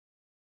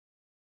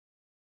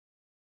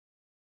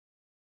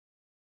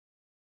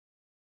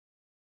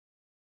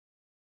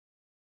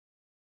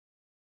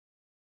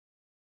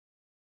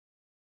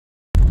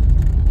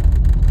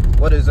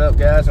What is up,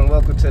 guys, and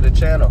welcome to the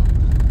channel.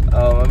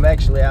 I'm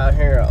actually out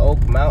here in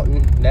Oak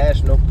Mountain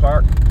National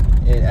Park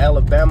in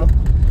Alabama,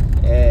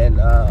 and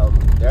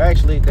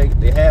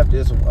they have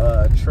this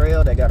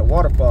trail. They got a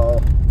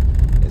waterfall.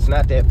 It's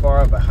not that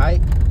far of a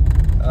hike.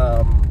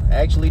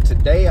 Actually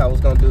today I was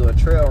gonna do a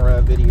trail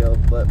run video,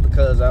 but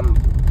because I'm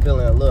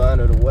feeling a little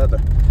under the weather,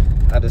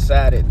 I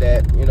decided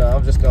that,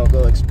 I'm just gonna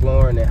go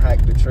exploring and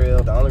hike the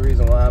trail. The only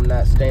reason why I'm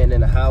not staying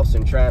in the house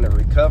and trying to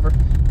recover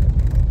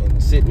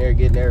and sitting there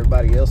getting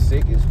everybody else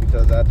sick is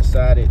because I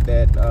decided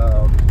that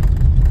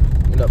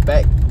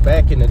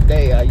back in the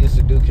day I used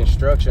to do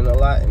construction a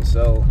lot, and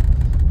so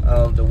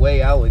the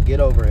way I would get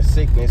over a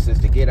sickness is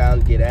to get out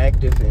and get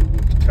active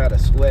and try to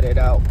sweat it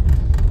out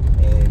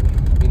and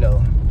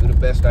do the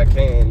best I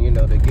can,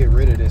 to get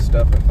rid of this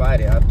stuff and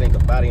fight it. I think a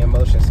body in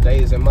motion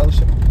stays in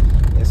motion,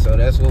 and so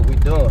that's what we're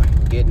doing,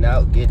 getting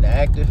out, getting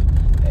active,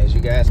 as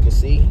you guys can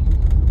see.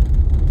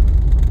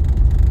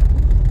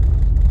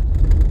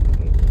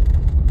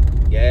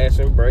 Gas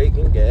and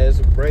braking, that's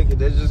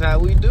just how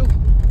we do.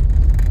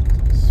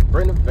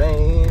 Sprinter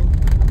van.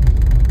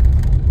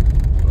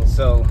 And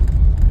so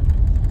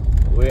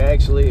we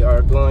actually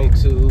are going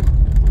to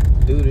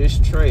do this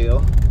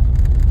trail.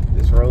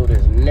 This road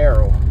is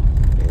narrow,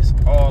 it's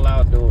all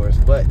outdoors,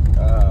 but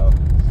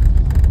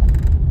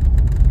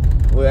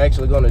we're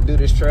actually going to do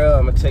this trail.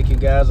 I'm going to take you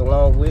guys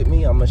along with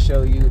me. I'm going to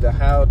show you the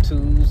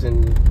how-tos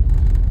and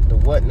the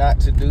what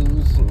not to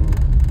do's, and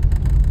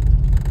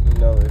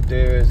if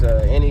there's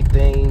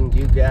anything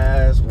you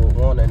guys will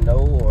want to know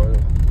or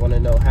want to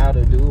know how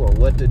to do or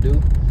what to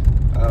do,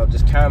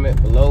 just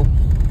comment below,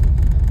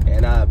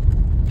 and I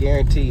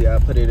guarantee you I'll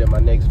put it in my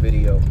next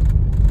video.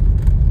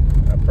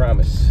 I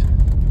promise.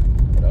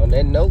 And on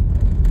that note,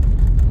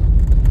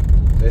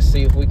 let's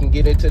see if we can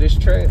get into this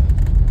trail.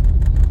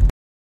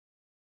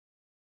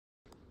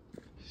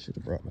 Should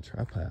have brought my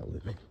tripod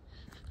with me.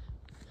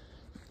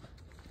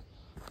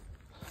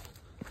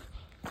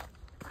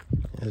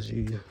 As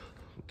you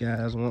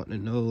guys want to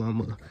know,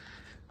 I'm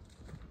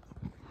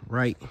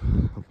right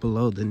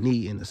below the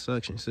knee in the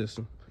suction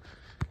system,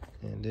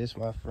 and this,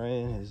 my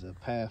friend, is a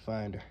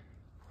Pathfinder.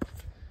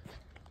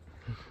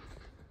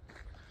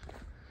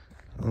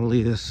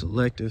 Only a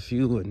selective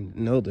few would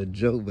know the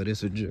joke, but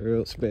it's a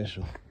Gerald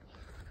special.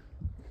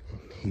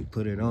 He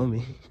put it on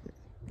me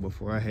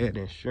before I had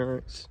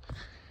insurance,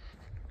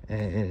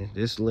 and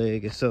this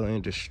leg is so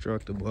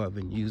indestructible. I've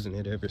been using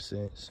it ever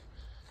since.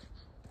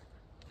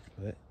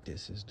 But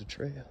this is the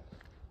trail.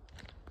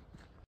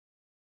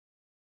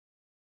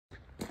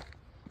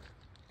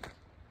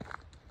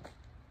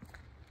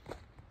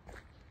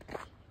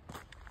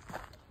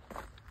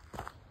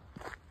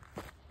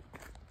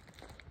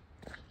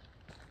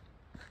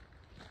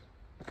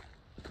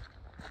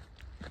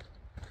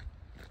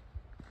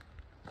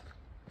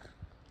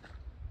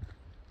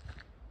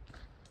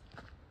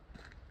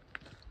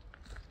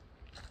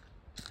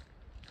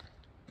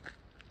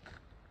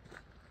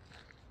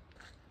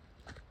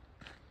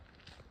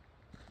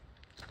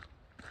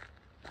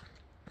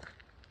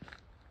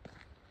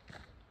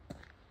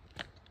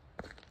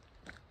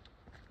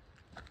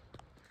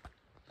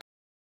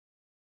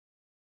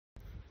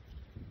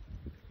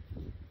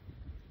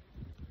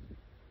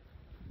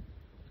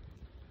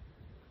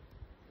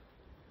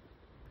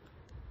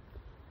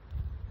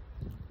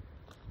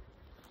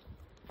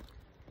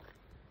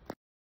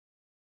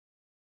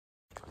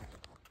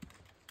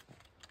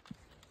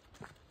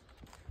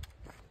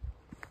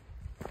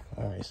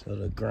 All right, so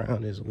the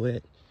ground is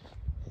wet,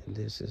 and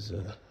this is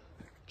a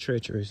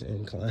treacherous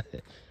incline.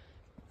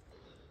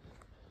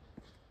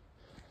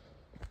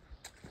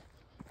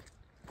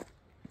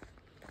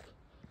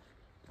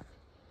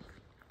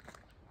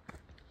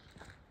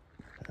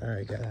 All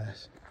right,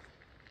 guys,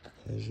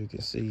 as you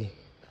can see,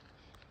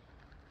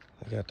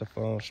 I got the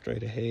phone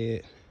straight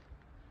ahead.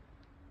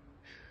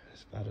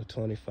 It's about a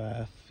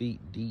 25 feet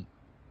deep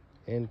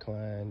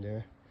incline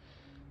there.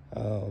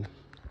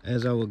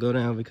 As I will go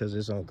down, because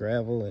it's on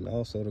gravel and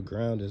also the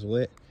ground is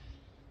wet,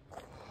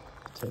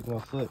 take my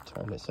foot,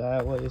 turn it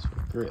sideways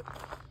for grip.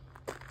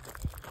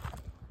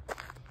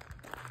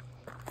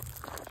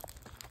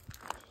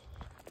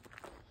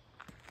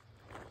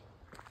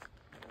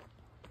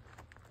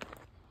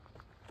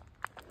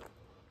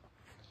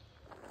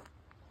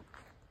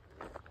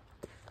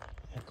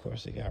 And of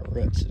course, it got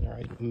ruts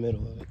right in the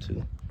middle of it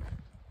too.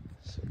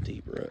 So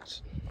deep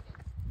ruts.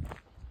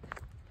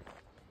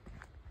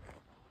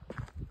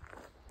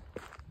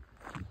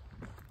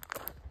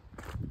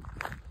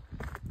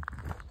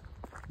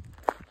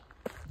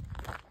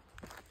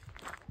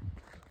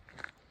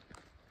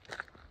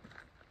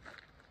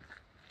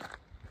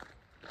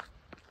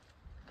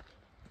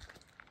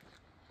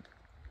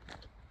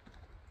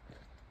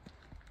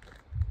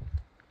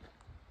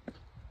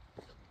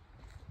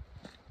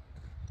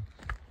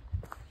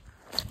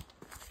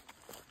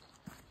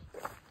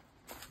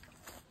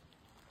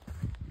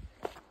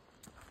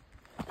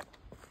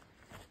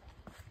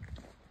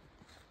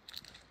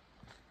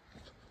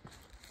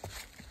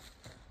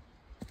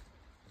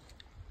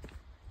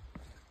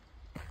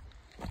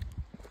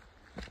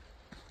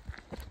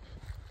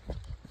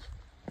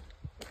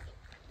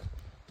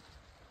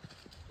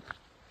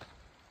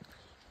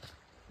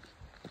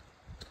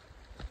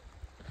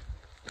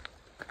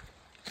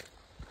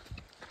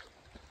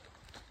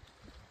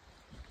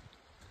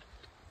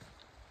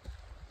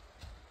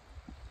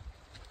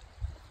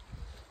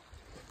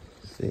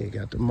 See, you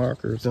got the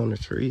markers on the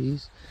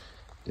trees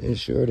to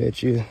ensure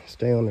that you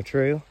stay on the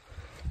trail.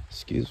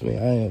 Excuse me,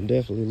 I am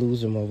definitely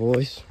losing my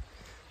voice.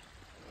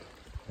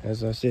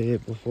 As I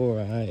said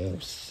before, I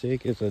am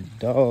sick as a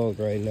dog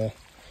right now.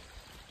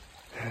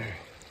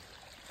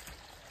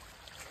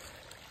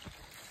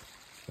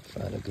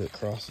 Find a good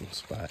crossing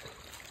spot.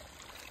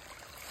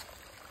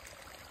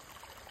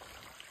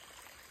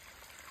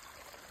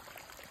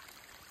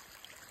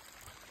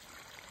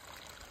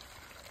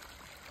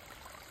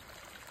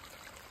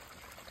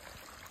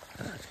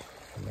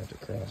 I'm at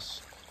the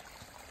cross.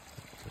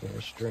 There's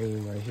a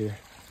stream right here.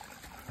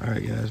 All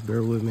right, guys,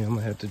 bear with me. I'm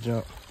gonna have to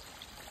jump.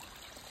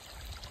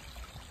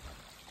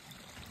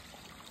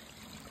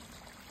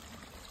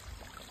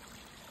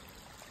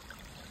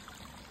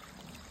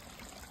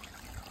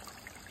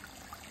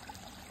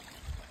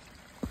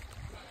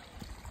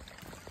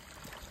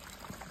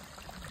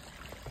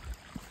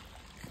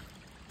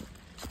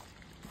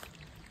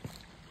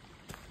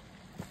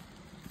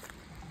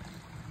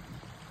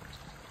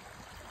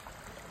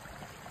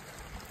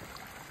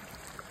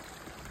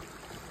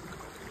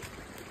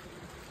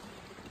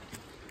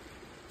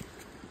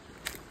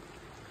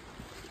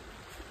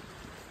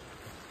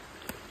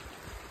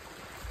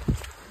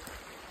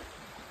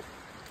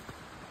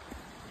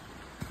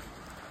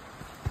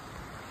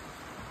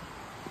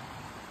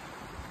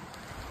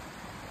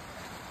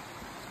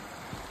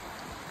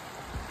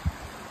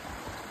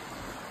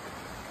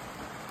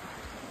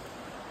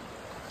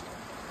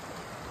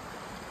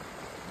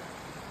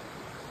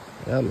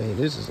 I mean,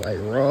 this is like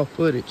raw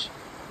footage.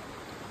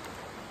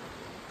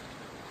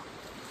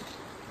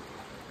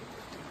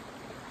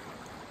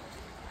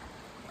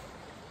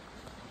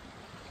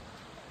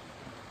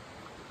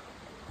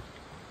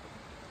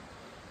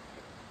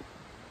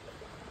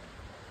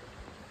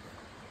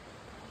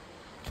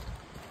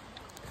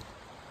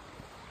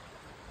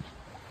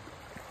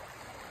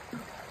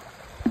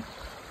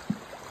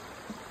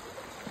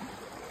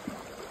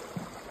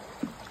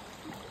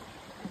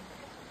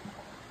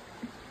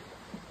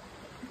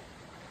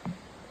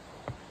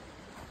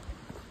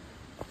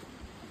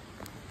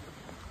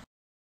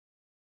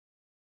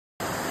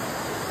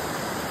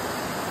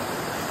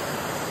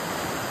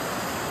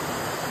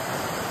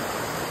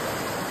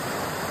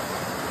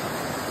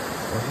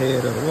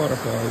 Ahead of the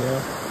waterfall,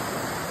 y'all.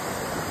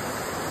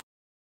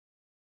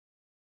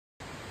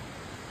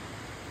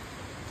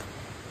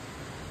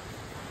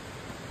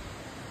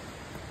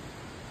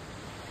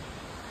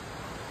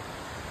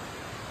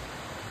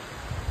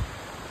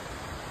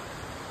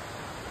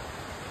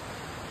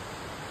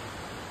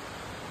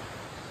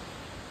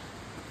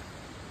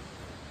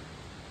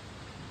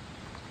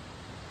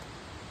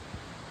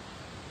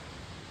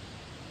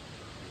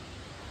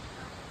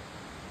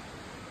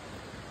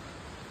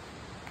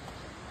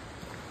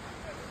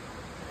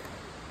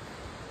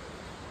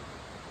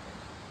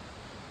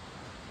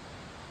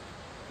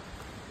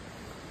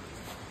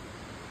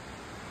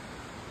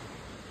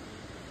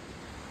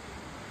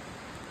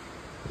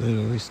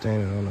 Literally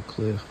standing on a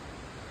cliff.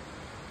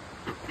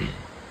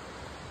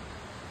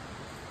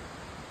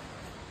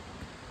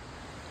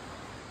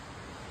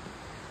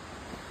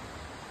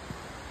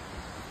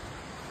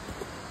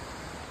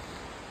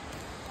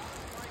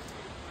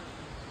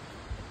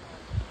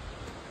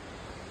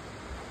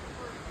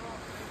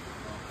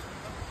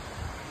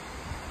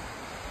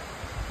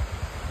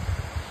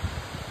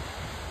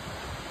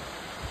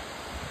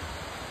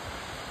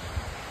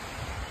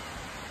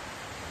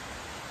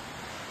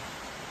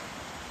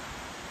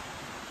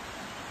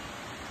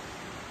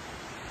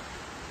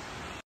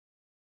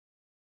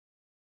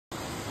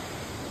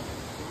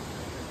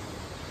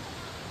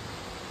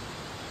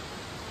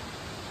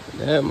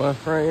 That, my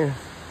friend,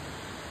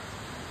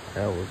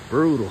 that was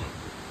brutal.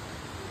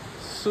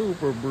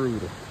 Super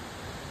brutal.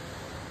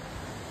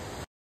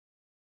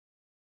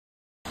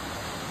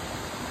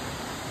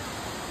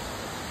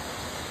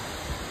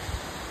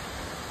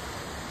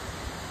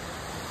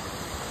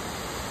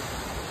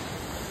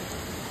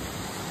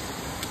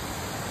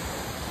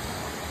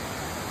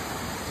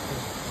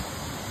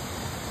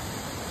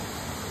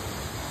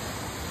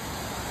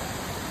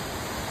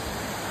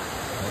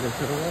 Right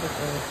into the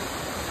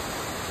waterfall.